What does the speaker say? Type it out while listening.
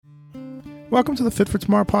Welcome to the Fit for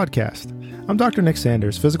Tomorrow podcast. I'm Dr. Nick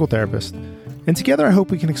Sanders, physical therapist, and together I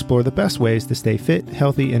hope we can explore the best ways to stay fit,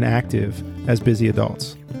 healthy, and active as busy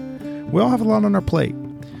adults. We all have a lot on our plate.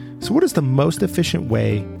 So what is the most efficient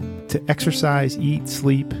way to exercise, eat,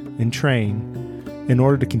 sleep, and train in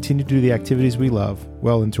order to continue to do the activities we love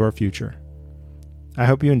well into our future? I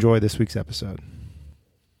hope you enjoy this week's episode.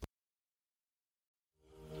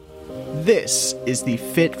 This is the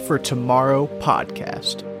Fit for Tomorrow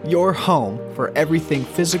podcast, your home for everything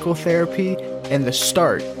physical therapy and the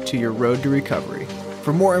start to your road to recovery.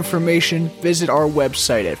 For more information, visit our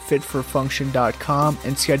website at fitforfunction.com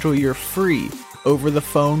and schedule your free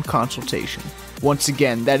over-the-phone consultation. Once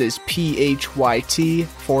again, that is PHYT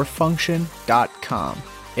for function.com.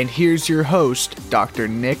 And here's your host, Dr.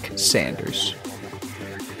 Nick Sanders.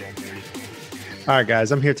 All right,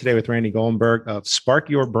 guys, I'm here today with Randy Goldenberg of Spark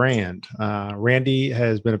Your Brand. Randy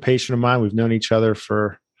has been a patient of mine. We've known each other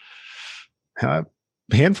for a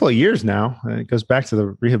handful of years now. It goes back to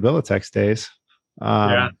the Rehabilitex days.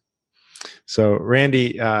 So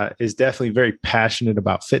Randy is definitely very passionate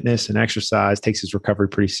about fitness and exercise, takes his recovery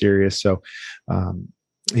pretty serious. So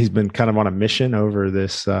he's been kind of on a mission over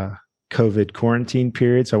this COVID quarantine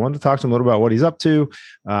period. So I wanted to talk to him a little about what he's up to.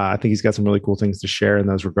 I think he's got some really cool things to share in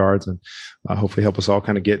those regards and hopefully help us all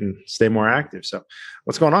kind of get and stay more active. So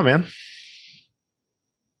what's going on, man?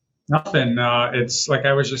 Nothing. It's like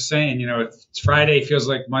I was just saying, it's Friday, feels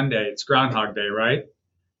like Monday. It's Groundhog Day, right?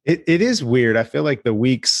 It is weird. I feel like the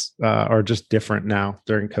weeks are just different now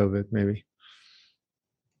during COVID, maybe.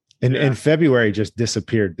 And February just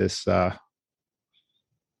disappeared. This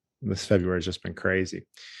February has just been crazy.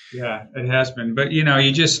 Yeah, it has been. But, you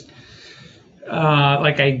just,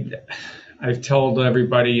 I've told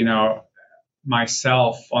everybody,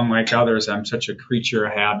 myself, unlike others, I'm such a creature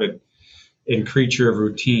of habit and creature of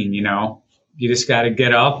routine, You just got to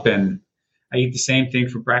get up, and I eat the same thing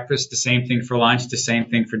for breakfast, the same thing for lunch, the same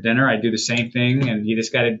thing for dinner. I do the same thing, and you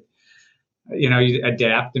just got to, you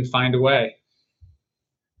adapt and find a way.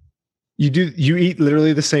 You eat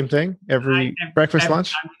literally the same thing every breakfast,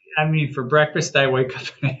 lunch? I mean, for breakfast, I wake up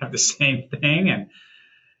and I have the same thing, and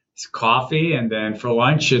it's coffee. And then for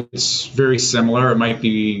lunch, it's very similar. It might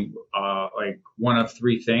be like one of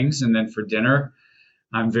three things. And then for dinner,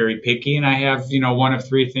 I'm very picky, and I have, one of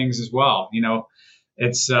three things as well.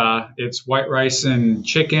 It's white rice and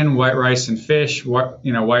chicken, white rice and fish,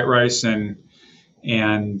 white rice and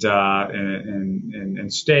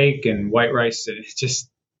steak, and white rice. It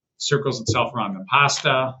just circles itself around the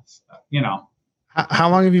pasta, How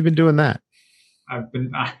long have you been doing that? I've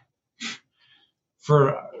been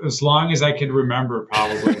for as long as I can remember,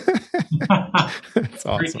 probably. That's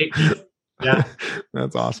awesome. Yeah,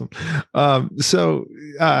 that's awesome. So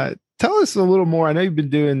tell us a little more. I know you've been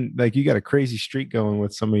doing, you got a crazy streak going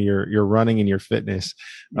with some of your running and your fitness.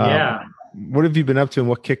 What have you been up to, and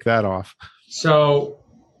what kicked that off? So,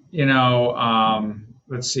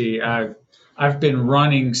 let's see. I've been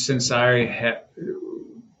running since I had,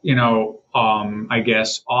 I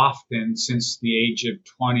guess often since the age of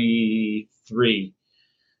 23,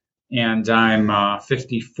 and I'm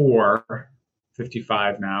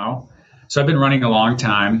 55 now. So I've been running a long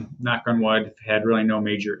time, knock on wood, had really no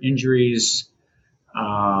major injuries,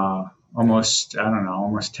 almost 10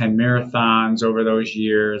 marathons over those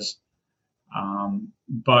years.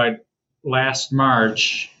 But last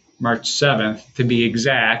March 7th, to be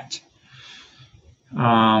exact,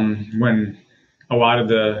 when a lot of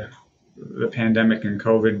the pandemic and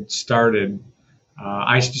COVID started,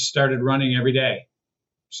 I just started running every day.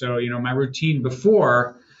 So, my routine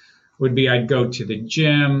before would be I'd go to the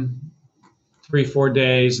gym 3-4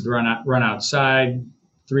 days, run outside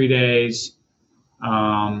 3 days.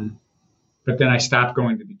 But then I stopped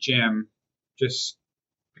going to the gym just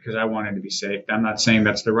because I wanted to be safe. I'm not saying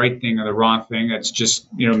that's the right thing or the wrong thing. That's just,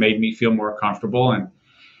 made me feel more comfortable.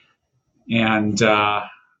 And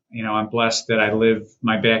I'm blessed that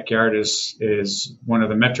my backyard is one of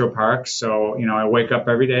the metro parks. So, I wake up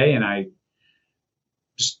every day and I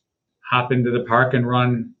just hop into the park and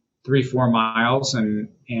run 3-4 miles. And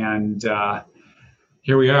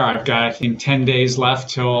here we are. I've got, I think, 10 days left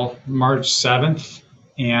till March 7th.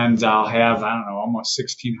 And I'll have, almost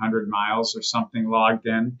 1,600 miles or something logged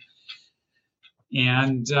in.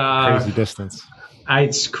 And crazy distance.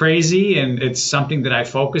 It's crazy, and it's something that I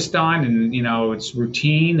focused on, and, it's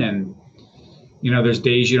routine, and, there's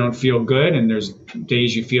days you don't feel good, and there's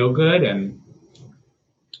days you feel good, and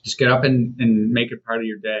just get up and make it part of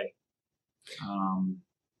your day.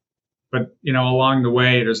 But, along the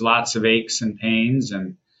way, there's lots of aches and pains,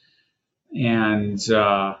 and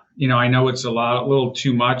I know it's a little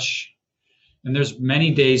too much And there's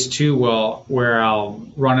many days too, where I'll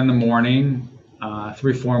run in the morning,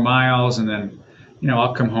 3, 4 miles, and then,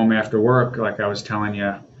 I'll come home after work, like I was telling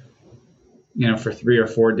you, for 3 or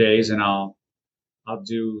 4 days, and I'll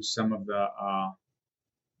do some of the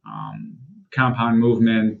compound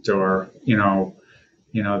movement, or the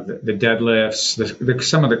deadlifts,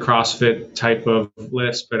 some of the CrossFit type of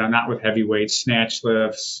lifts, but I'm not with heavy weights, snatch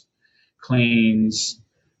lifts, cleans,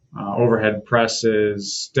 overhead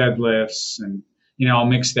presses, deadlifts, and I'll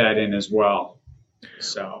mix that in as well.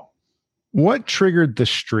 So, what triggered the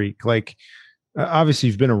streak? Like, obviously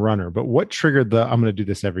you've been a runner, but what triggered the I'm going to do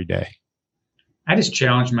this every day? I just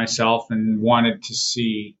challenged myself and wanted to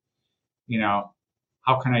see,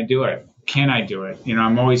 how can I do it? Can I do it?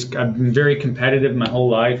 I've been very competitive my whole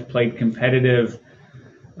life, played competitive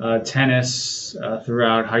tennis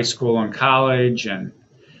throughout high school and college, and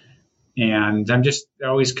I'm just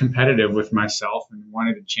always competitive with myself and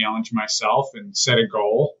wanted to challenge myself and set a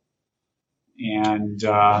goal. And,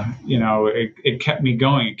 it kept me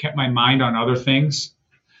going. It kept my mind on other things,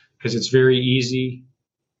 because it's very easy.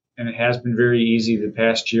 And it has been very easy the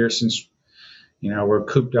past year, since, we're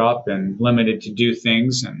cooped up and limited to do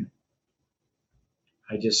things. And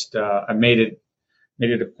I just, I made it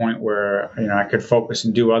a point where, I could focus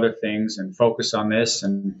and do other things, and focus on this,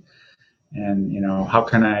 and how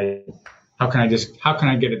can I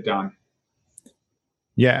get it done?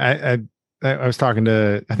 Yeah. I was talking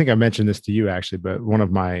to, I think I mentioned this to you actually, but one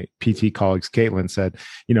of my PT colleagues, Caitlin, said,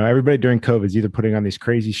 everybody during COVID is either putting on these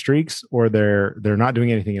crazy streaks, or they're not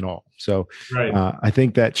doing anything at all. So right. I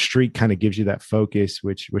think that streak kind of gives you that focus,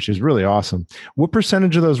 which is really awesome. What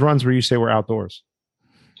percentage of those runs were you say were outdoors?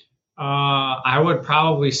 I would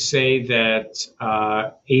probably say that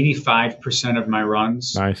 85% of my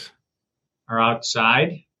runs are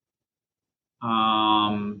outside.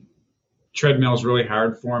 Treadmill is really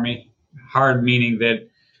hard for me. Hard meaning that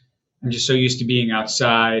I'm just so used to being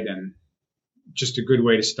outside, and just a good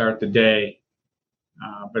way to start the day.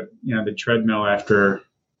 But the treadmill after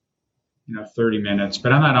 30 minutes,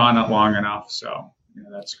 but I'm not on it long enough, so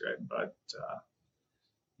that's good. But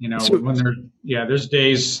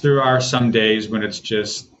there are some days when it's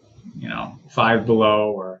just 5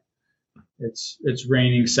 below, or it's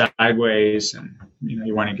raining sideways, and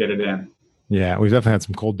you want to get it in. Yeah, we've definitely had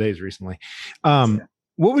some cold days recently.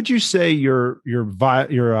 What would you say your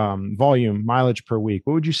volume mileage per week?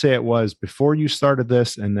 What would you say it was before you started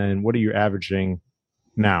this, and then what are you averaging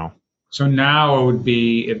now? So now it would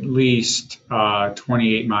be at least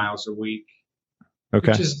 28 miles a week.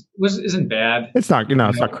 Okay, which isn't bad. It's not,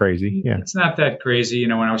 it's not crazy. Yeah, it's not that crazy.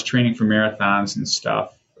 When I was training for marathons and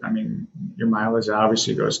stuff, I mean, your mileage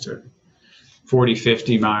obviously goes to 40,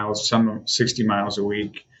 50 miles, some 60 miles a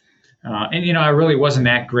week. And I really wasn't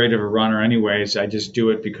that great of a runner anyways. I just do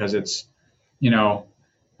it because it's,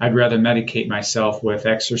 I'd rather medicate myself with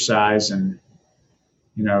exercise and,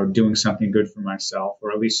 doing something good for myself,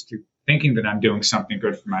 or at least thinking that I'm doing something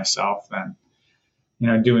good for myself than,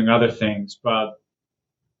 doing other things. But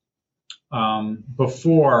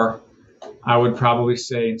before, I would probably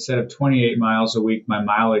say instead of 28 miles a week, my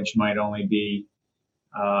mileage might only be,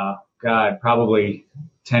 probably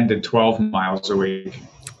 10 to 12 miles a week.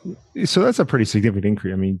 So that's a pretty significant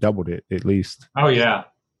increase. I mean, doubled it at least. Oh, yeah.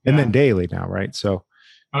 And then daily now, right? So.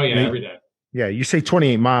 Oh, yeah, every day. Yeah, you say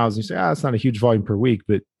 28 miles, you say, it's not a huge volume per week,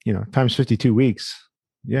 but, times 52 weeks,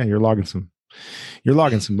 yeah, you're logging some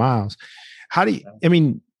miles. How do you, I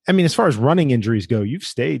mean, as far as running injuries go, you've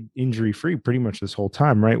stayed injury-free pretty much this whole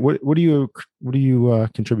time, right? What do you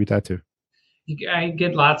contribute that to? I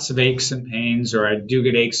get lots of aches and pains, or I do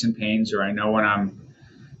get aches and pains, or I know when I'm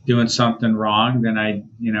doing something wrong, then I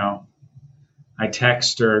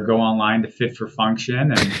text or go online to Fit for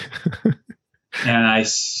Function, and I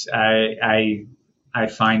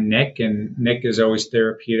find Nick, and Nick is always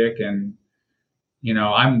therapeutic, and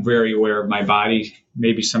I'm very aware of my body,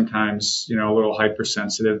 maybe sometimes a little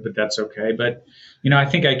hypersensitive, but that's okay. But I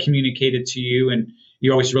think I communicated to you, and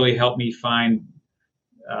you always really help me find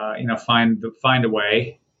a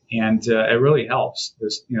way. And it really helps.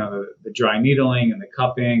 This, the dry needling and the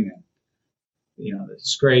cupping, and the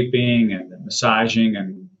scraping and the massaging,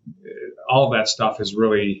 and all of that stuff has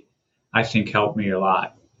really, I think, helped me a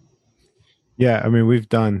lot. Yeah, I mean, we've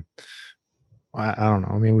done, I don't know.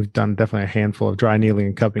 I mean, we've done definitely a handful of dry needling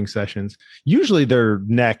and cupping sessions. Usually they're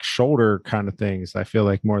neck, shoulder kind of things. I feel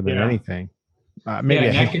like more than anything.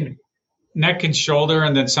 Neck and shoulder,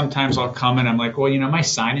 and then sometimes I'll come and I'm like, well, my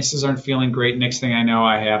sinuses aren't feeling great. Next thing I know,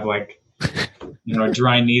 I have like, a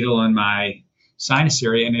dry needle in my sinus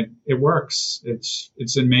area, and it works.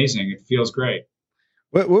 It's amazing. It feels great.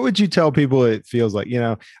 What would you tell people it feels like?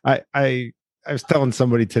 I I was telling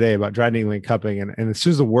somebody today about dry needling cupping, and as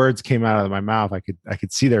soon as the words came out of my mouth, I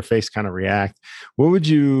could see their face kind of react. What would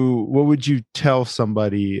you tell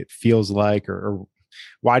somebody it feels like, or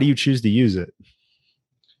why do you choose to use it?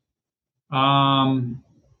 Um,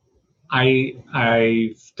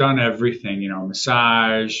 I've done everything,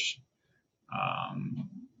 massage.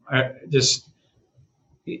 I just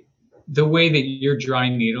the way that you're dry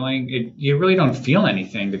needling, you really don't feel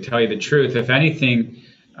anything, to tell you the truth. If anything,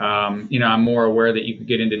 I'm more aware that you can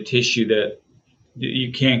get into tissue that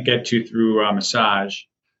you can't get to through massage,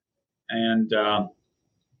 and I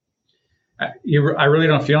really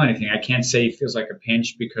don't feel anything. I can't say it feels like a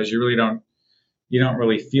pinch because you don't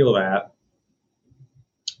really feel that.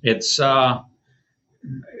 It's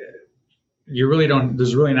you really don't.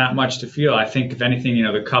 There's really not much to feel. I think if anything,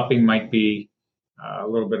 the cupping might be a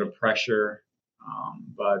little bit of pressure,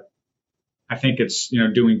 but I think it's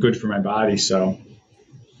doing good for my body. So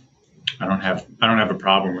I don't have a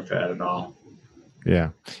problem with that at all. Yeah.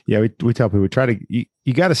 We tell people, we try to,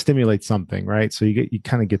 you got to stimulate something, right? So you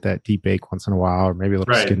kind of get that deep ache once in a while, or maybe a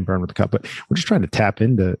little skin burn with the cup, but we're just trying to tap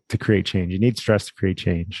into to create change. You need stress to create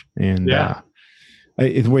change. And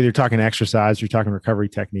whether you're talking exercise, you're talking recovery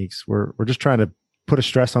techniques, we're just trying to put a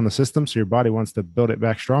stress on the system so your body wants to build it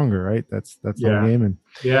back stronger, right? That's the whole game. And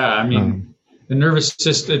I mean, the nervous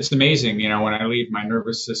system, it's amazing. When I leave, my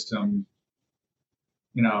nervous system,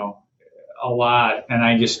 a lot. And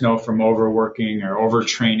I just know from overworking or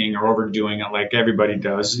overtraining or overdoing it, like everybody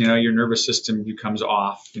does, your nervous system becomes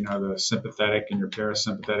off, the sympathetic and your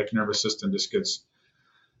parasympathetic nervous system just gets,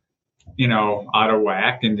 out of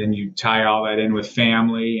whack. And then you tie all that in with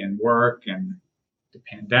family and work and the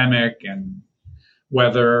pandemic and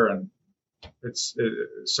weather. And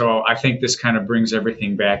so I think this kind of brings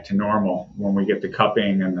everything back to normal when we get the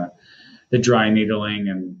cupping and the dry needling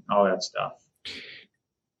and all that stuff.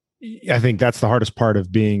 I think that's the hardest part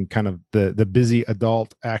of being kind of the busy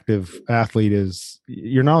adult active athlete is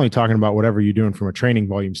you're not only talking about whatever you're doing from a training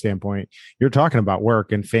volume standpoint, you're talking about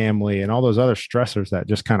work and family and all those other stressors that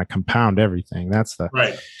just kind of compound everything. That's the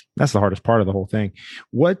hardest part of the whole thing.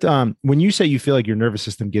 What, when you say you feel like your nervous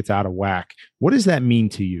system gets out of whack, what does that mean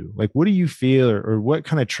to you? Like, what do you feel, or what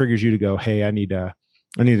kind of triggers you to go, hey, I need to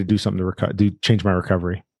do something to change my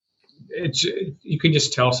recovery? You can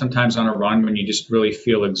just tell sometimes on a run when you just really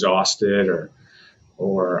feel exhausted or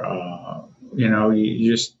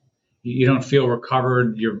you don't feel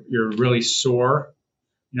recovered. You're really sore.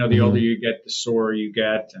 The older you get, the sore you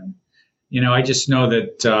get. And, I just know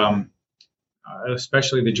that,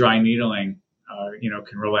 especially the dry needling,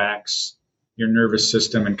 can relax your nervous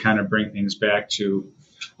system and kind of bring things back to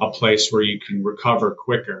a place where you can recover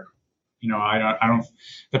quicker.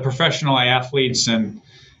 The professional athletes and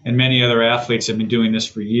many other athletes have been doing this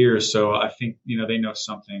for years. So I think, they know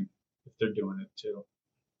something if they're doing it too.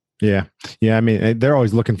 Yeah. Yeah. I mean, they're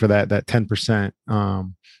always looking for that 10%, or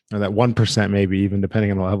that 1%, maybe even depending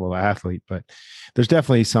on the level of the athlete, but there's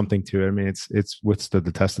definitely something to it. I mean, it's withstood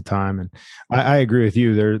the test of time. And I agree with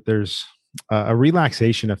you. There's a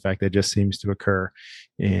relaxation effect that just seems to occur,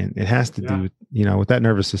 and it has to do with, with that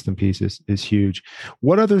nervous system piece is huge.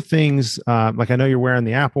 What other things, like I know you're wearing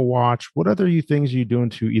the Apple Watch, what other things are you doing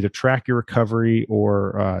to either track your recovery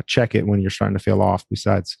or check it when you're starting to feel off,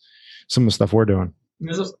 besides some of the stuff we're doing?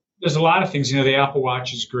 There's a lot of things. The Apple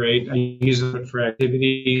Watch is great. I use it for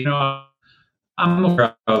activity. I'm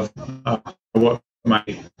aware of what my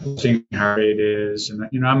heart rate is,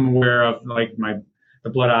 and I'm aware of like the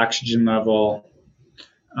blood oxygen level.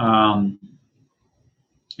 And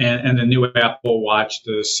the new Apple Watch,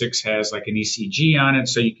 the 6, has like an ECG on it,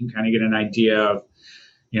 so you can kind of get an idea of,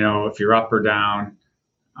 if you're up or down.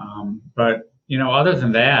 But other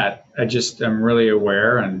than that, I'm really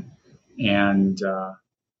aware, and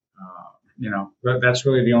that's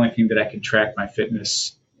really the only thing that I can track my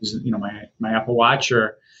fitness is, my Apple Watch.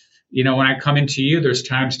 Or, when I come into you, there's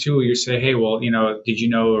times too where you say, hey, well, did you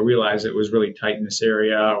know or realize it was really tight in this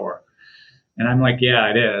area? And I'm like, yeah,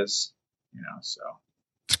 it is, so.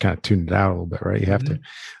 Just kind of tune it out a little bit, right? You have to.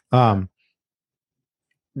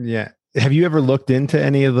 Yeah. Have you ever looked into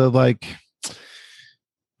any of the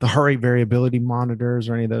heart rate variability monitors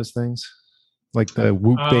or any of those things? Like the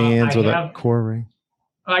Whoop bands or that Core Ring?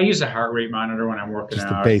 I use a heart rate monitor when I'm working out.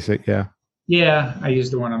 Just the basic, yeah. Yeah, I use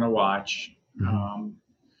the one on the watch. Mm-hmm.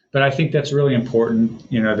 But I think that's really important,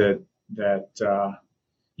 that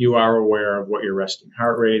you are aware of what your resting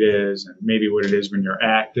heart rate is and maybe what it is when you're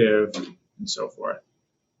active and so forth.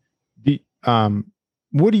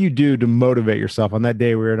 What do you do to motivate yourself on that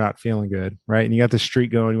day where you're not feeling good, right? And you got the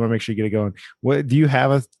streak going, you want to make sure you get it going. What do you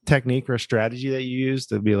have a technique or a strategy that you use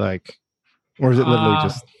to be like, Or is it literally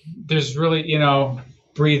just? There's really,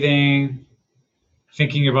 breathing,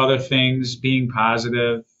 thinking of other things, being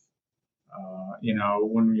positive.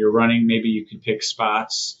 When you're running, maybe you can pick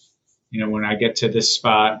spots. When I get to this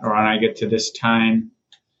spot or when I get to this time,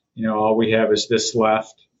 all we have is this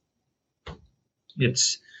left.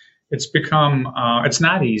 It's become, it's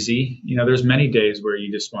not easy. There's many days where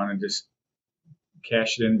you just want to just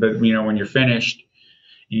cash it in, but when you're finished,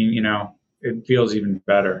 it feels even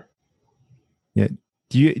better. Yeah.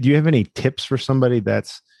 Do you have any tips for somebody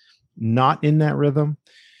that's not in that rhythm?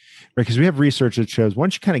 Because we have research that shows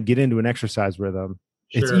once you kind of get into an exercise rhythm,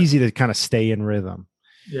 Sure. It's easy to kind of stay in rhythm.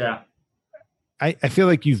 Yeah. I feel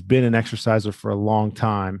like you've been an exerciser for a long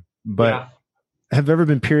time, but Yeah. have there ever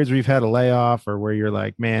been periods where you've had a layoff or where you're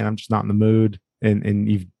like, man, I'm just not in the mood? And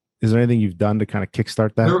is there anything you've done to kind of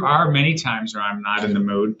kickstart that? There are many times where I'm not in the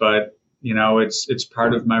mood, but it's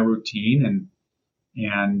part of my routine,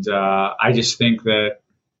 and I just think that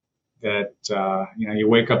you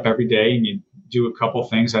wake up every day and you do a couple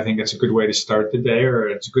things. I think it's a good way to start the day, or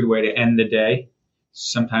it's a good way to end the day.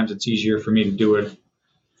 Sometimes it's easier for me to do it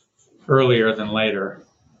earlier than later.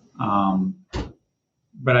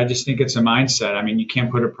 But I just think it's a mindset. I mean, you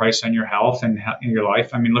can't put a price on your health and in your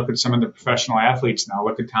life. I mean, look at some of the professional athletes now.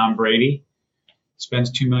 Look at Tom Brady,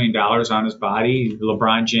 spends $2 million on his body.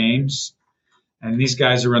 LeBron James, and these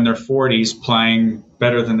guys are in their 40s playing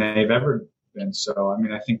better than they've ever been. So, I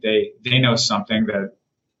mean, I think they know something that,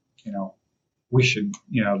 we should,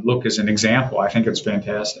 look as an example. I think it's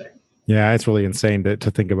fantastic. Yeah, it's really insane to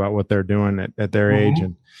think about what they're doing at their age.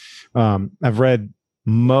 And I've read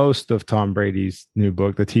most of Tom Brady's new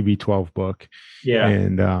book, the TB12 book. Yeah.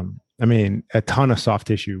 And I mean, a ton of soft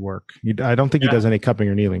tissue work. I don't think he does any cupping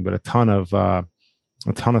or kneeling, but a ton of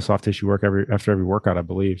soft tissue work after every workout, I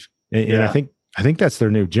believe. And I think that's their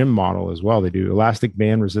new gym model as well. They do elastic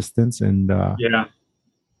band resistance and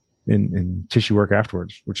and tissue work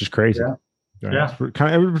afterwards, which is crazy. Yeah. It's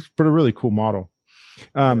kind of a really cool model.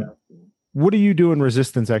 What are you doing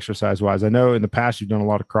resistance exercise wise? I know in the past you've done a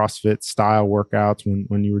lot of CrossFit style workouts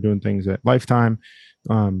when you were doing things at Lifetime.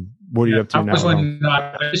 What are you up to now?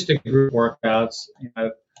 I just did group workouts,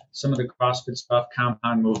 some of the CrossFit stuff,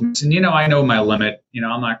 compound movements. And, I know my limit.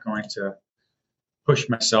 I'm not going to push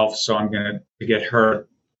myself so I'm going to get hurt.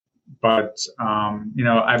 But,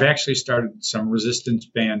 I've actually started some resistance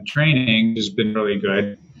band training, which has been really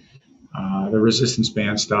good. The resistance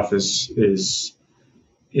band stuff is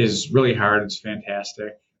really hard. It's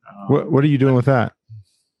fantastic. What are you doing with that?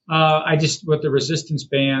 With the resistance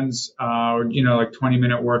bands, like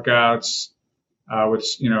 20-minute workouts, with,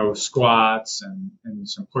 squats and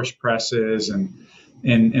some push presses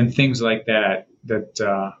and things like that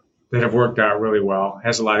have worked out really well. It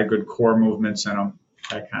has a lot of good core movements in them,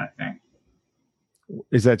 that kind of thing.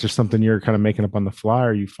 Is that just something you're kind of making up on the fly? Or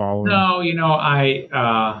are you following? No,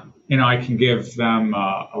 I can give them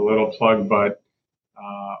a little plug, but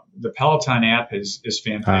the Peloton app is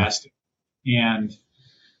fantastic. And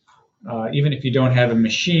even if you don't have a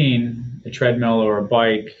machine, a treadmill or a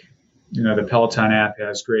bike, the Peloton app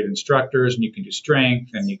has great instructors, and you can do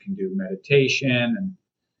strength and you can do meditation, and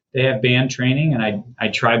they have band training. And I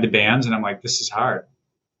tried the bands and I'm like, this is hard,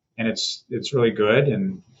 and it's really good.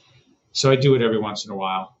 And so I do it every once in a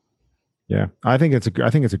while. Yeah, I think it's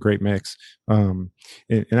a great mix. And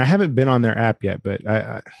I haven't been on their app yet, but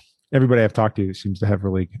everybody I've talked to seems to have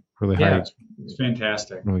really high. It's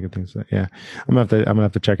fantastic. Really good things. Yeah, I'm gonna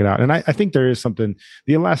have to check it out. And I think there is something,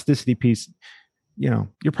 the elasticity piece.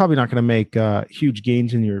 You're probably not going to make huge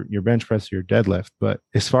gains in your bench press or your deadlift, but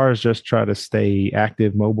as far as just try to stay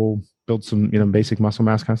active, mobile, build some basic muscle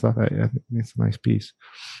mass kind of stuff, I think it's a nice piece.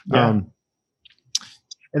 Yeah.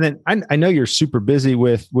 And then I know you're super busy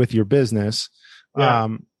with your business. Yeah.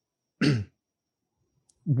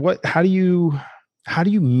 How do you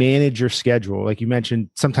manage your schedule? Like you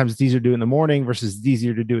mentioned, sometimes it's easier to do it in the morning versus it's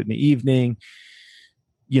easier to do it in the evening.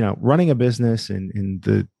 Running a business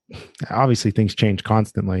and obviously things change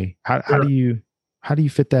constantly. How do you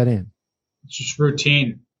fit that in? It's just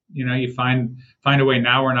routine. You find a way.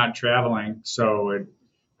 Now we're not traveling, so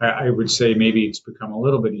I would say maybe it's become a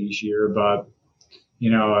little bit easier, but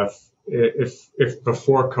if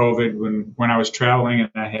before COVID, when I was traveling and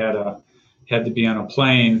I had to be on a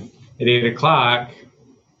plane at 8:00,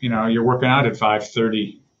 you're working out at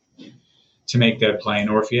 5:30 to make that plane.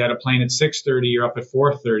 Or if you had a plane at 6:30, you're up at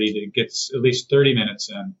 4:30 to get at least 30 minutes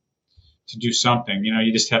in to do something.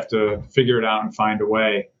 You just have to figure it out and find a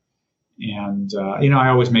way. And I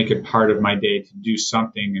always make it part of my day to do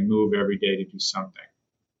something and move every day to do something.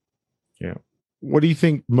 Yeah. What do you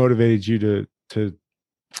think motivated you to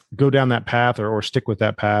go down that path or stick with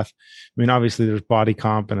that path. I mean, obviously there's body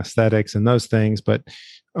comp and aesthetics and those things, but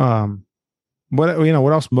what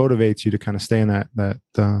else motivates you to kind of stay in that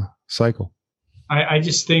cycle? I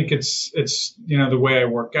just think it's the way I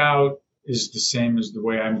work out is the same as the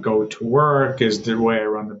way I go to work, is the way I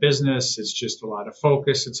run the business. It's just a lot of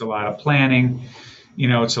focus. It's a lot of planning.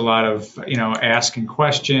 It's a lot of, asking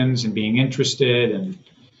questions and being interested and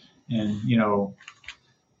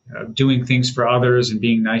doing things for others and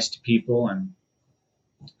being nice to people. And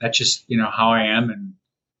that's just, how I am and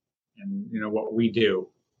what we do.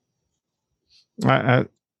 I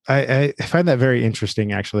find that very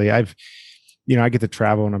interesting, actually. I get to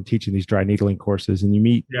travel and I'm teaching these dry needling courses, and you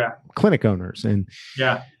meet clinic owners, and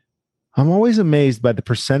I'm always amazed by the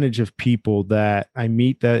percentage of people that I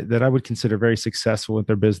meet that I would consider very successful with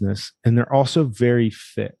their business. And they're also very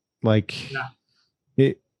fit. Like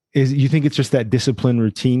you think it's just that discipline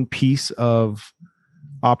routine piece of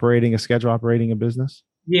operating a schedule, operating a business?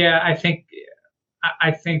 Yeah, I think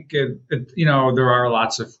there are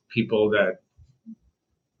lots of people that,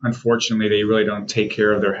 unfortunately, they really don't take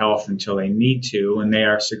care of their health until they need to, and they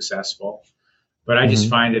are successful. But I just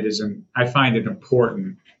find it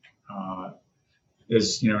important,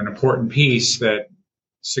 an important piece that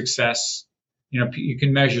success. You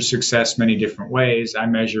can measure success many different ways. I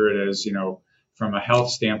measure it as from a health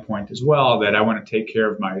standpoint as well, that I want to take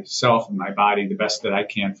care of myself and my body the best that I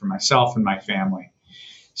can for myself and my family.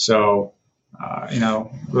 So,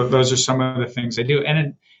 those are some of the things I do,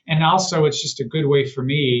 and also it's just a good way for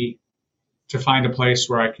me to find a place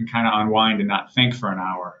where I can kind of unwind and not think for an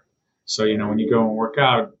hour. So, when you go and work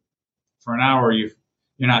out for an hour, you're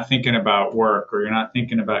not thinking about work, or you're not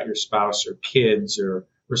thinking about your spouse or kids or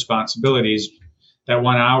responsibilities. That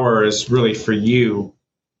 1 hour is really for you,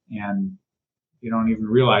 and you don't even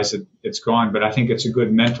realize it's gone. But I think it's a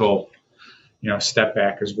good mental, step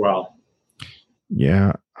back as well.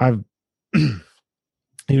 Yeah. I've,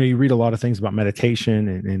 you read a lot of things about meditation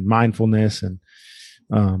and mindfulness. And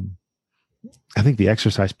I think the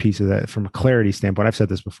exercise piece of that, from a clarity standpoint, I've said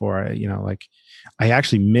this before, I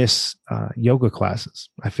actually miss yoga classes.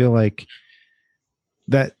 I feel like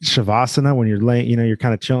that shavasana, when you're laying, you're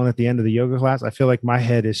kind of chilling at the end of the yoga class. I feel like my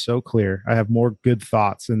head is so clear. I have more good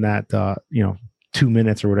thoughts in that, 2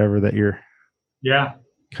 minutes or whatever that you're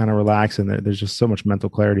kind of relaxed, and there's just so much mental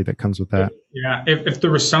clarity that comes with that. Yeah. If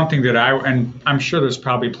there was something that and I'm sure there's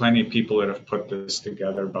probably plenty of people that have put this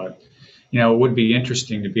together, but, it would be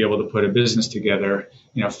interesting to be able to put a business together,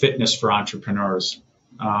 fitness for entrepreneurs,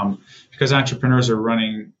 because entrepreneurs are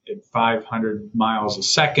running at 500 miles a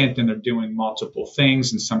second, and they're doing multiple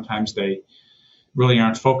things. And sometimes they really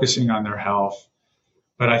aren't focusing on their health.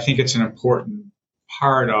 But I think it's an important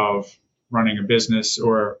part of running a business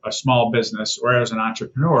or a small business or as an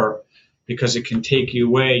entrepreneur, because it can take you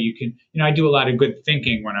away. You can, I do a lot of good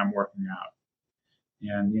thinking when I'm working out,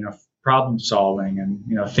 and, problem solving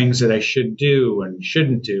and, things that I should do and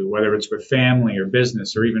shouldn't do, whether it's with family or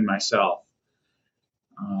business or even myself.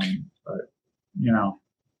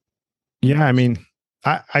 Yeah, I mean,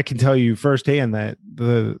 I can tell you firsthand that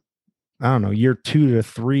year 2 to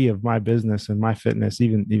 3 of my business and my fitness,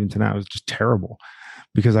 even tonight, was just terrible,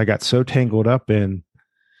 because I got so tangled up in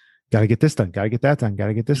got to get this done, got to get that done, got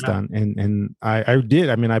to get this done. And I did.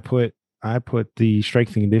 I mean, I put the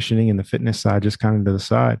strength and conditioning and the fitness side just kind of to the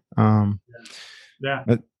side.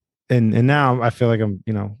 But, and now I feel like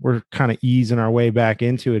we're kind of easing our way back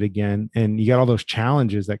into it again. And you got all those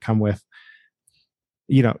challenges that come with,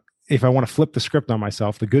 if I want to flip the script on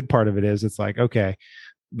myself, the good part of it is it's like, okay,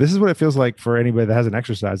 this is what it feels like for anybody that hasn't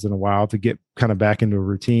exercised in a while to get kind of back into a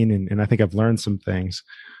routine. And I think I've learned some things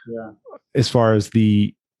as far as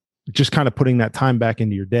just kind of putting that time back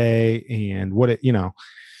into your day, and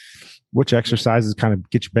which exercises kind of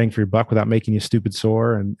get you bang for your buck without making you stupid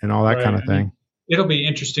sore and all that kind of thing. It'll be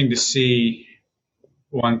interesting to see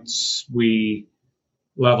once we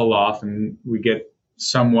level off and we get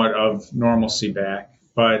somewhat of normalcy back.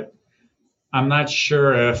 But I'm not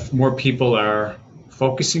sure if more people are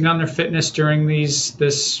focusing on their fitness during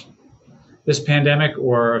this pandemic,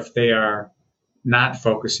 or if they are not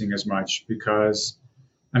focusing as much, because,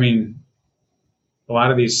 I mean, a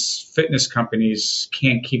lot of these fitness companies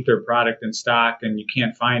can't keep their product in stock, and you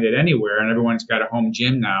can't find it anywhere, and everyone's got a home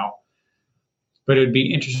gym now. But it would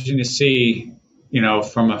be interesting to see,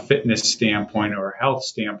 from a fitness standpoint or a health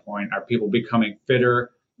standpoint, are people becoming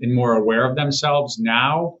fitter and more aware of themselves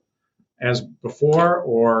now as before,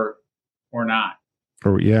 or not?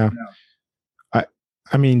 Or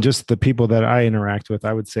I mean, just the people that I interact with,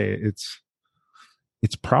 I would say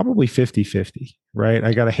it's probably 50-50, right?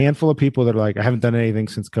 I got a handful of people that are like, I haven't done anything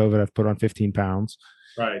since COVID. I've put on 15 pounds.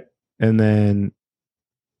 Right. And then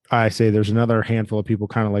I say there's another handful of people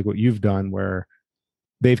kind of like what you've done where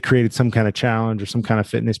they've created some kind of challenge or some kind of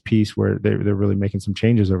fitness piece where they're really making some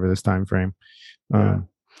changes over this time frame.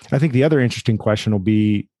 I think the other interesting question will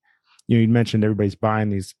be, you mentioned everybody's buying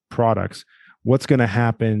these products. What's going to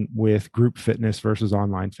happen with group fitness versus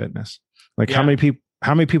online fitness? Like how many people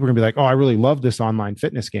are going to be like, oh, I really love this online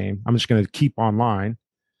fitness game, I'm just going to keep online.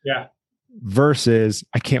 Yeah. Versus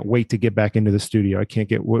I can't wait to get back into the studio. I can't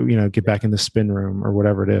get back in the spin room or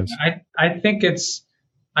whatever it is. I think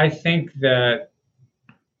that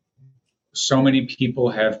so many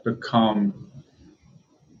people have become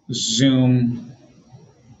Zoom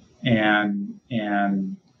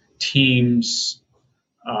and Teams,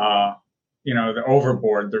 the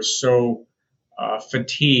overboard. They're so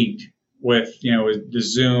fatigued with the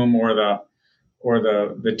Zoom or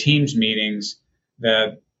the Teams meetings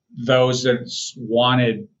that those that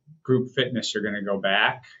wanted group fitness are going to go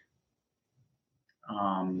back.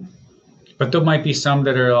 But there might be some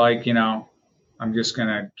that are like, I'm just going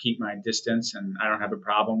to keep my distance and I don't have a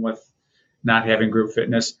problem with not having group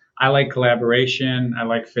fitness. I like collaboration. I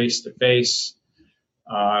like face-to-face.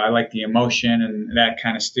 I like the emotion and that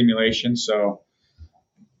kind of stimulation. So,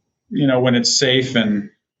 when it's safe and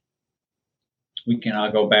we can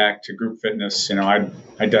all go back to group fitness,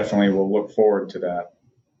 I definitely will look forward to that.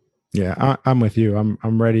 Yeah, I'm with you.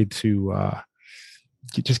 I'm ready to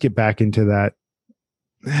just get back into that,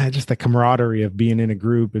 just the camaraderie of being in a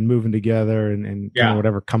group and moving together and kind of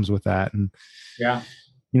whatever comes with that. And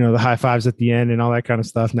the high fives at the end and all that kind of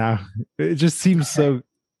stuff. Now it just seems so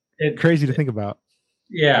crazy to think about.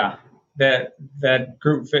 Yeah, that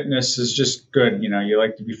group fitness is just good. You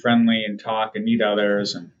like to be friendly and talk and meet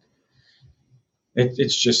others, and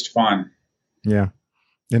it's just fun. Yeah.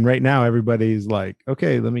 And right now everybody's like,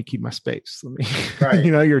 okay, let me keep my space. Let me, right.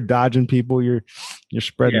 You're dodging people, you're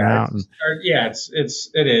spreading out. It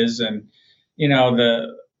is. And,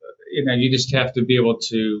 you just have to be able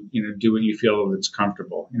to, do what you feel that's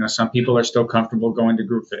comfortable. Some people are still comfortable going to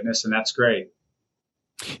group fitness, and that's great.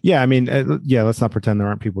 Yeah. I mean, let's not pretend there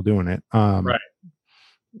aren't people doing it. Right.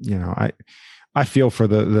 I feel for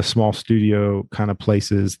the small studio kind of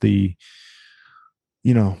places, the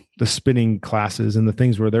spinning classes and the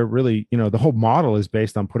things where they're really, the whole model is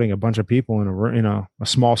based on putting a bunch of people in a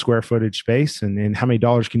small square footage space and how many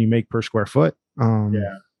dollars can you make per square foot?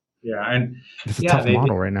 Yeah. And it's a tough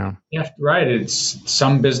model right now. Right. It's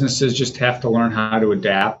some businesses just have to learn how to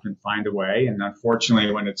adapt and find a way. And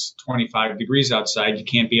unfortunately, when it's 25 degrees outside, you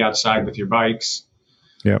can't be outside with your bikes.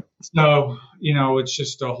 Yep. So, it's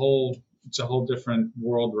just a whole different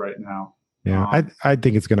world right now. Yeah. I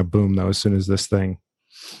think it's going to boom though, as soon as this thing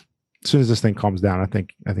calms down. I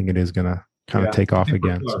think it is going to kind of take off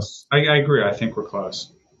again. So. I agree. I think we're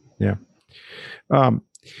close. Yeah.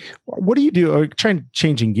 What do you do?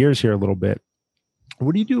 Changing gears here a little bit.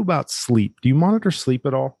 What do you do about sleep? Do you monitor sleep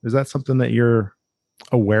at all? Is that something that you're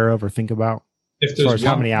aware of or think about? As far as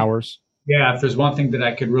how many hours? Yeah. If there's one thing that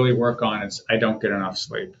I could really work on, it's I don't get enough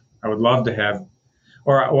sleep. I would love to have,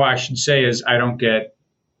 or what I should say is I don't get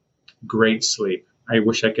great sleep. I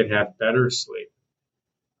wish I could have better sleep.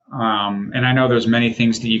 And I know there's many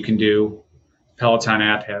things that you can do. Peloton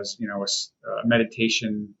app has, a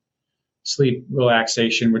meditation, sleep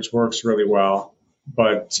relaxation, which works really well.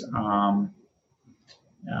 But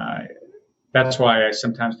that's why I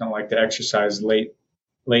sometimes don't like to exercise late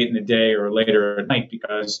in the day or later at night,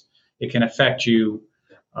 because it can affect your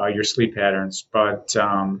sleep patterns. But,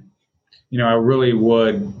 I really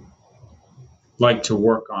would like to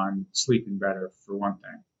work on sleeping better, for one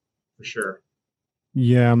thing, for sure.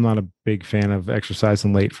 Yeah, I'm not a big fan of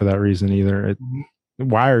exercising late for that reason either. It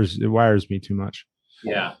wires me too much.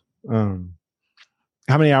 Yeah.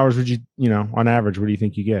 How many hours would you on average, what do you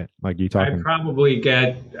think you get? Like, you talking? I probably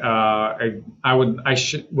get,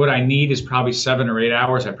 what I need is probably 7 or 8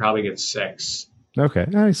 hours. I probably get 6.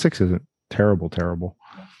 Okay. 6 isn't terrible.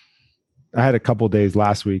 I had a couple of days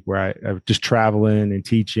last week where I was just traveling and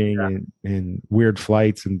teaching and weird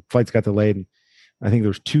flights got delayed. And I think there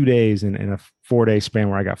was 2 days in a 4-day span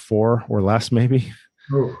where I got 4 or less maybe.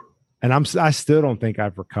 Ooh. And I still don't think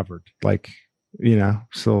I've recovered. Like,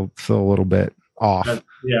 still a little bit off.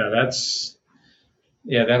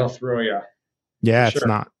 That'll throw you. Yeah, it's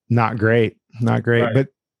sure. not great. Right. But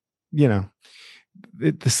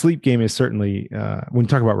the sleep game is certainly, when you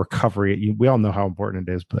talk about recovery, we all know how important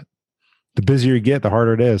it is, but the busier you get, the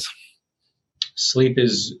harder it is. Sleep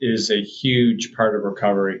is a huge part of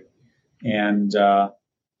recovery. And,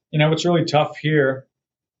 it's really tough here,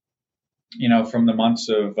 from the months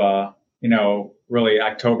of, really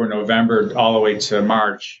October, November, all the way to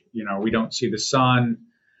March. We don't see the sun.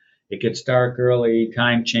 It gets dark early,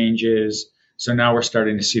 time changes. So now we're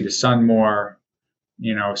starting to see the sun more.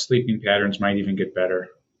 Sleeping patterns might even get better.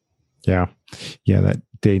 Yeah. Yeah. That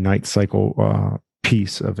day-night cycle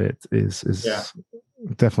piece of it is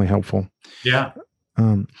definitely helpful. Yeah.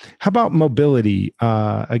 How about mobility?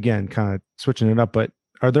 Again, kind of switching it up, but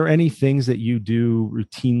are there any things that you do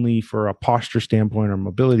routinely for a posture standpoint or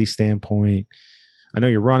mobility standpoint? I know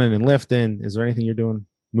you're running and lifting. Is there anything you're doing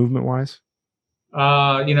movement-wise?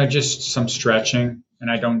 Just some stretching,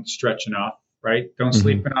 and I don't stretch enough, right? Don't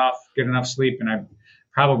sleep enough, get enough sleep. And I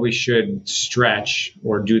probably should stretch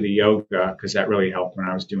or do the yoga, because that really helped when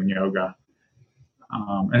I was doing yoga.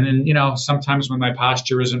 And then, sometimes when my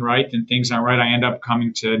posture isn't right and things aren't right, I end up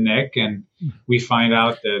coming to Nick, and we find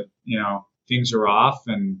out that, things are off,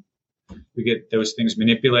 and we get those things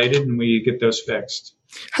manipulated and we get those fixed.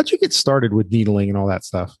 How'd you get started with needling and all that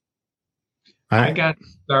stuff? I got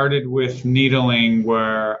started with needling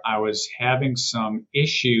where I was having some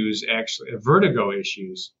issues, actually, vertigo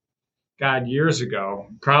issues. God, years ago,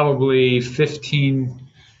 probably 15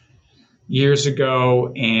 years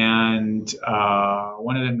ago. And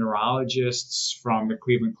one of the neurologists from the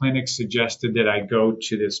Cleveland Clinic suggested that I go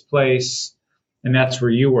to this place. And that's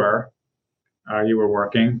where you were. You were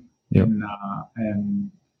working. Yep.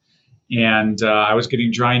 And I was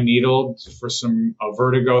getting dry needled for a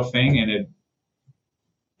vertigo thing, and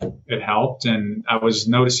it helped. And I was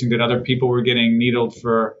noticing that other people were getting needled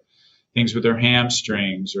for things with their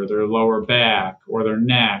hamstrings or their lower back or their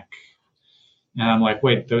neck. And I'm like,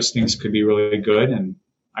 wait, those things could be really good. And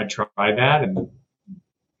I tried that, and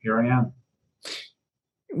here I am.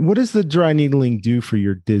 What does the dry needling do for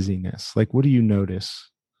your dizziness? Like, what do you notice?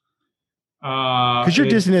 Because your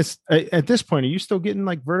dizziness at this point, are you still getting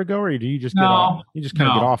like vertigo, or do you just get off? You just kind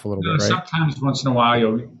of get off a little bit, right? Sometimes once in a while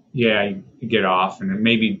you get off, and it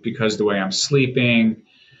may be because the way I'm sleeping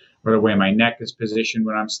or the way my neck is positioned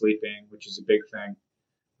when I'm sleeping, which is a big thing.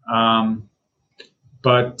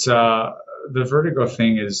 But the vertigo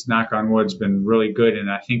thing is, knock on wood, has been really good. And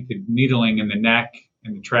I think the needling in the neck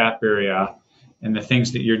and the trap area and the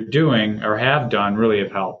things that you're doing or have done really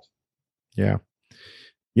have helped. Yeah.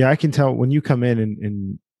 Yeah, I can tell when you come in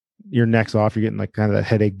and your neck's off, you're getting like kind of that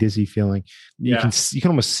headache, dizzy feeling. You can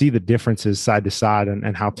almost see the differences side to side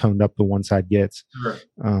and how toned up the one side gets. Sure.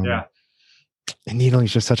 And needling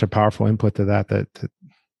is just such a powerful input to that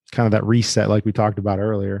kind of that reset, like we talked about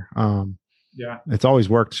earlier. It's always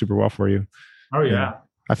worked super well for you. Oh yeah.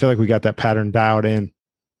 I feel like we got that pattern dialed in.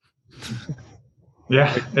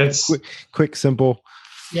 Yeah. It's quick, simple.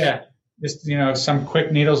 Yeah. Just, some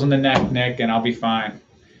quick needles in the neck, Nick, and I'll be fine.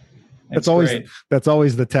 That's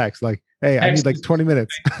always the text. Like, hey, I need like 20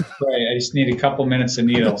 minutes. Right. I just need a couple minutes of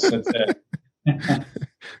needles. That's it.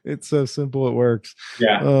 It's so simple. It works.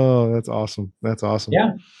 Yeah. Oh, that's awesome. That's awesome.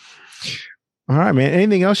 Yeah. All right, man.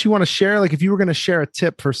 Anything else you want to share? Like if you were going to share a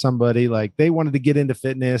tip for somebody, like they wanted to get into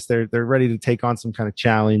fitness, they're ready to take on some kind of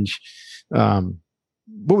challenge. What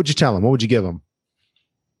would you tell them? What would you give them?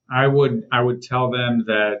 I would tell them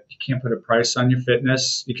that you can't put a price on your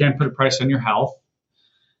fitness. You can't put a price on your health.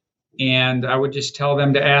 And I would just tell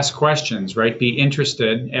them to ask questions, right? Be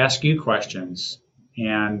interested, ask you questions,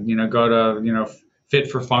 and, go to, Fit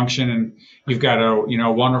for Function, and you've got a,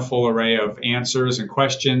 wonderful array of answers and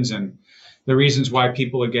questions and the reasons why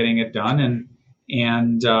people are getting it done.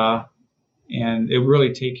 And it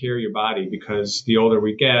really take care of your body, because the older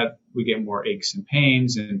we get more aches and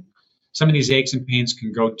pains, and some of these aches and pains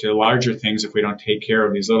can go to larger things if we don't take care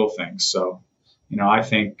of these little things. So, I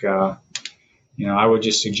think, I would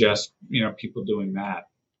just suggest, people doing that.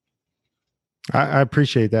 I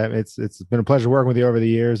appreciate that. It's been a pleasure working with you over the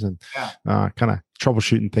years, and kind of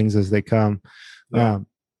troubleshooting things as they come.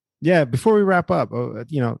 Before we wrap up,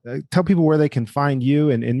 tell people where they can find you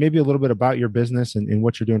and maybe a little bit about your business and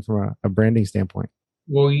what you're doing from a branding standpoint.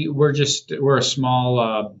 Well, we're a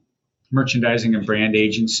small merchandising and brand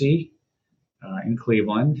agency in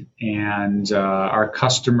Cleveland, and our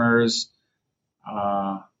customers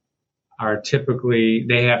are typically,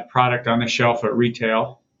 they have product on the shelf at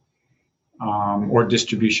retail or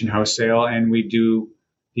distribution wholesale, and we do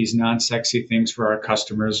these non-sexy things for our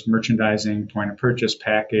customers: merchandising, point of purchase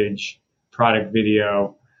package, product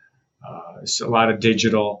video, it's a lot of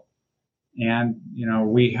digital. And,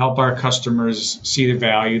 we help our customers see the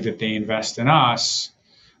value that they invest in us.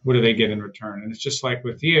 What do they get in return? And it's just like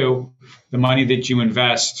with you, the money that you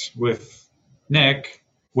invest with Nick,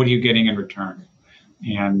 what are you getting in return?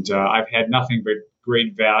 And I've had nothing but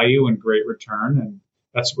great value and great return. And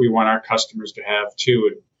that's what we want our customers to have too.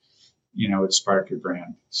 At Spark Your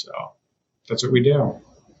Brand. So that's what we do.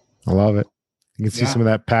 I love it. You can see Yeah. some of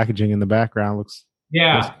that packaging in the background. Looks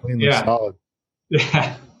clean, looks solid.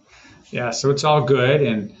 Yeah. Yeah. So it's all good.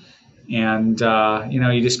 And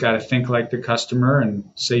you just got to think like the customer and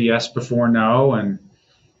say yes before no, and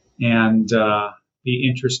be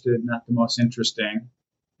interested, not the most interesting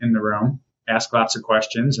in the room. Ask lots of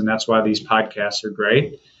questions. And that's why these podcasts are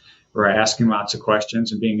great. We're asking lots of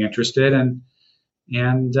questions and being interested, and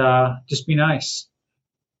just be nice.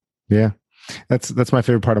 Yeah. That's my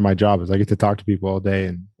favorite part of my job is I get to talk to people all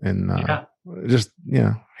day and just,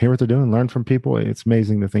 hear what they're doing, learn from people. It's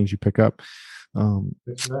amazing the things you pick up.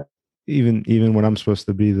 That's right. Even when I'm supposed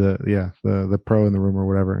to be the pro in the room or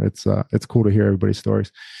whatever, it's cool to hear everybody's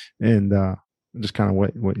stories and just kind of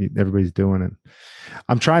what everybody's doing. And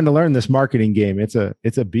I'm trying to learn this marketing game. It's a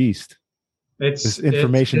beast. It's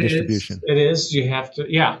information distribution. It is. You have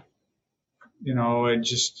to. Yeah. Marketing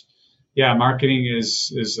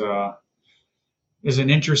is an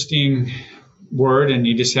interesting word, and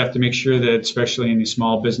you just have to make sure that, especially in the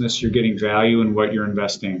small business, you're getting value in what you're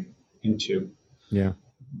investing into. Yeah.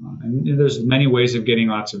 And there's many ways of getting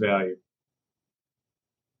lots of value.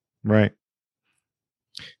 Right.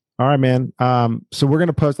 All right, man. So we're going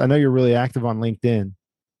to post, I know you're really active on LinkedIn.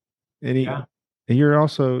 And you're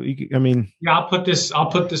also, I'll put this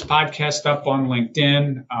podcast up on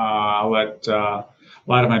LinkedIn. I'll let a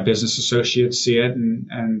lot of my business associates see it,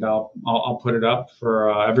 and I'll put it up for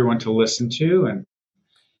everyone to listen to.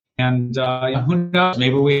 And who knows?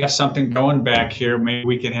 Maybe we have something going back here. Maybe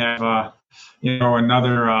we can have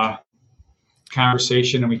another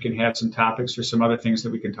conversation, and we can have some topics or some other things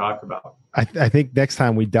that we can talk about. I think next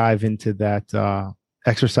time we dive into that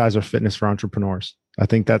exercise or fitness for entrepreneurs. I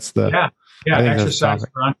think that's exercise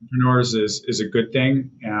for entrepreneurs is a good thing.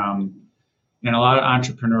 And a lot of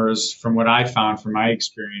entrepreneurs, from what I found from my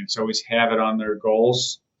experience, always have it on their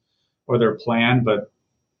goals or their plan, but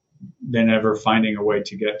they're never finding a way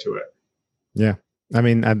to get to it. Yeah. I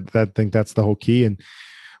think that's the whole key. And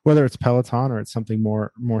whether it's Peloton or it's something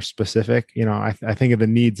more specific, I think of the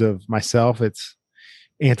needs of myself. It's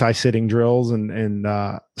anti-sitting drills and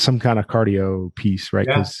some kind of cardio piece, right?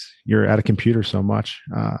 Because you're at a computer so much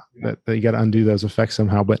that you got to undo those effects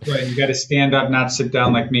somehow. But right, you got to stand up, not sit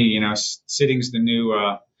down like me. Sitting's the new,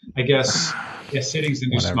 sitting's the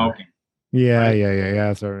new smoking. Yeah, right? yeah.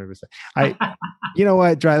 That's what I was saying. You know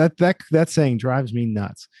what? That saying drives me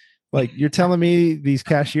nuts. Like, you're telling me these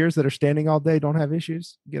cashiers that are standing all day don't have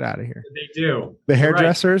issues? Get out of here. They do. The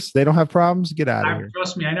hairdressers, They don't have problems? Get out of here.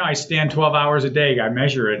 Trust me, I know I stand 12 hours a day. I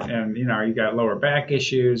measure it, and, you got lower back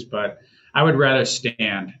issues, but I would rather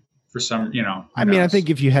stand for some, I think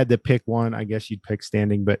if you had to pick one, I guess you'd pick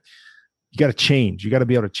standing, but you got to change. You got to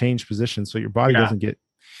be able to change positions so your body doesn't get,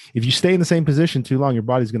 if you stay in the same position too long, your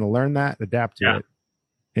body's going to learn that, adapt to it.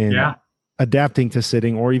 And adapting to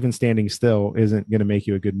sitting or even standing still isn't going to make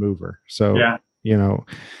you a good mover. So, you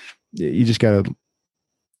just got to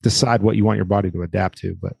decide what you want your body to adapt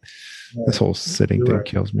to. But this whole sitting thing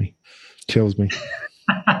kills me.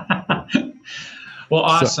 Well,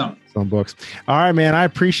 awesome. Some books. All right, man. I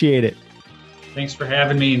appreciate it. Thanks for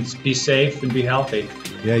having me, and be safe and be healthy.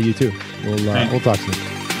 Yeah, you too. We'll talk soon.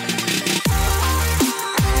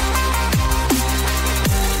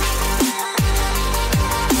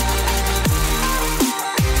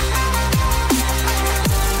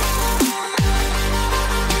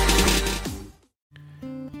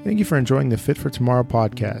 Thank you for enjoying the Fit for Tomorrow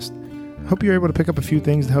podcast. Hope you're able to pick up a few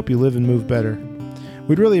things to help you live and move better.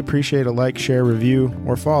 We'd really appreciate a like, share, review,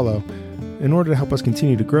 or follow in order to help us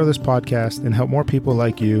continue to grow this podcast and help more people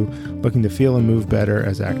like you looking to feel and move better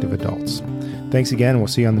as active adults. Thanks again, and we'll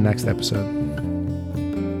see you on the next episode.